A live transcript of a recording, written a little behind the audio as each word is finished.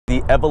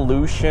the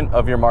evolution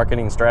of your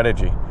marketing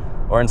strategy,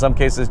 or in some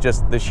cases,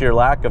 just the sheer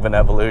lack of an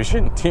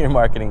evolution to your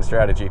marketing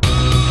strategy.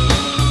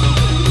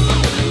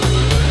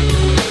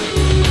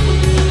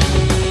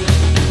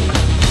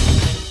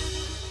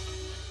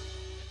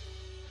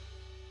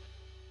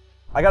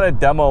 I got a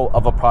demo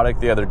of a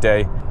product the other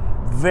day.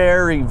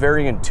 Very,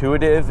 very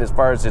intuitive as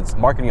far as its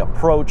marketing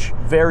approach,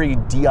 very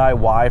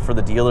DIY for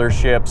the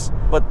dealerships,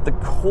 but the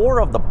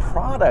core of the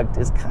product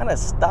is kind of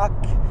stuck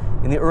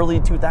in the early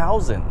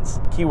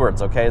 2000s.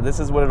 Keywords, okay? This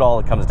is what it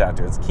all comes down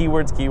to. It's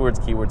keywords, keywords,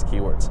 keywords,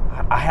 keywords.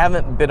 I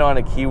haven't been on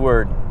a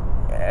keyword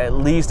at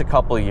least a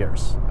couple of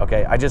years,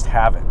 okay? I just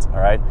haven't, all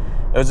right?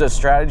 It was a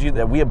strategy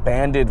that we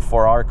abandoned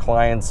for our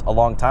clients a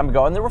long time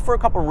ago, and there were for a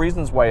couple of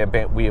reasons why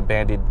we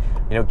abandoned,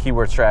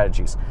 keyword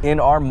strategies. In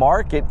our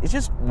market, it's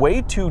just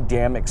way too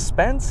damn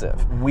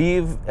expensive.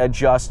 We've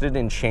adjusted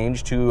and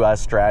changed to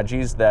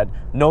strategies that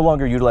no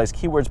longer utilize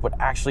keywords, but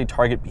actually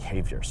target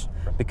behaviors.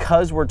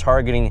 Because we're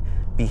targeting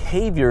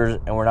behaviors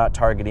and we're not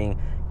targeting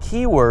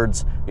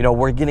keywords,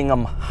 we're getting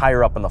them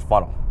higher up in the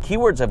funnel.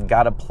 Keywords have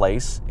got a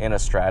place in a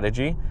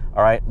strategy,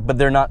 all right, but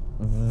they're not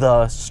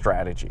the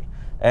strategy.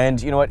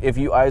 And you know what, if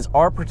you guys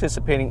are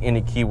participating in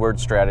a keyword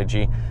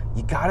strategy,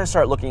 you gotta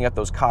start looking at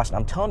those costs. And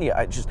I'm telling you,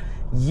 just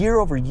year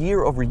over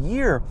year over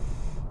year,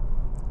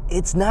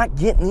 it's not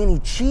getting any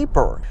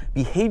cheaper.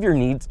 Behavior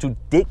needs to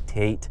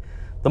dictate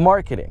the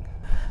marketing.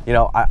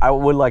 I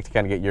would like to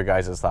kind of get your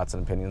guys' thoughts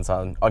and opinions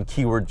on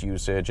keyword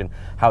usage and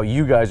how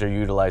you guys are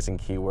utilizing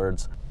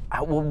keywords.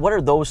 What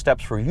are those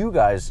steps for you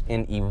guys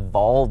in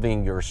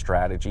evolving your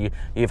strategy?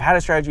 You've had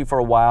a strategy for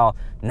a while,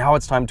 now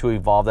it's time to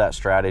evolve that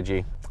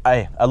strategy.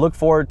 I look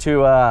forward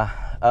to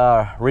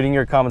reading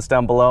your comments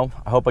down below.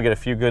 I hope I get a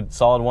few good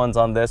solid ones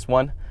on this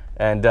one.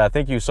 And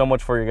thank you so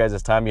much for your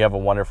guys' time. You have a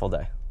wonderful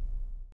day.